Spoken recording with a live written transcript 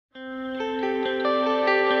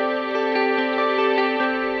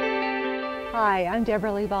Hi, I'm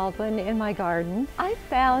Debra Lee Baldwin in my garden. I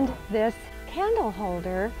found this candle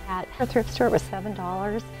holder at a thrift store. It was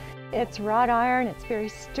 $7. It's wrought iron, it's very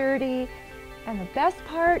sturdy, and the best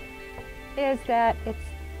part is that its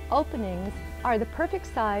openings are the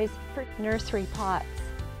perfect size for nursery pots.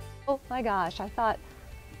 Oh my gosh, I thought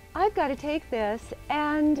I've got to take this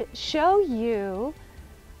and show you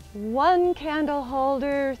one candle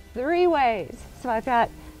holder 3 ways. So I've got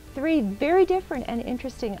 3 very different and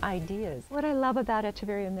interesting ideas. What I love about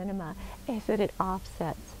Echeveria minima is that it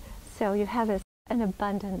offsets. So you have an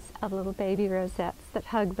abundance of little baby rosettes that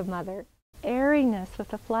hug the mother. Airiness with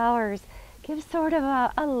the flowers gives sort of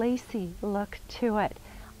a lacy look to it.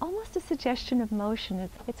 Almost a suggestion of motion.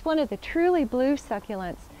 It's one of the truly blue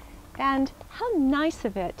succulents. And how nice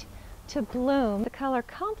of it to bloom the color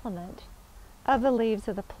complement of the leaves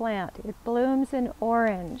of the plant. It blooms in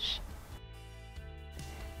orange.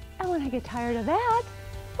 And when I get tired of that,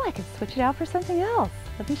 well, I can switch it out for something else.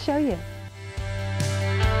 Let me show you.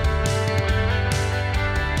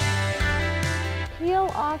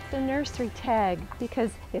 Peel off the nursery tag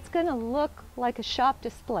because it's going to look like a shop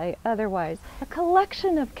display otherwise. A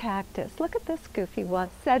collection of cactus. Look at this goofy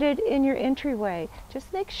one. Set it in your entryway.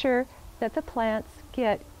 Just make sure that the plants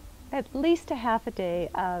get at least a half a day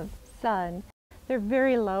of sun. They're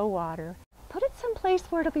very low water. Put it someplace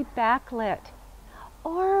where it'll be backlit.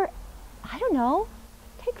 Or, I don't know,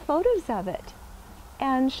 take photos of it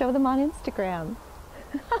and show them on Instagram.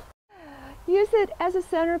 Use it as a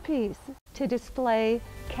centerpiece to display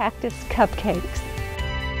cactus cupcakes.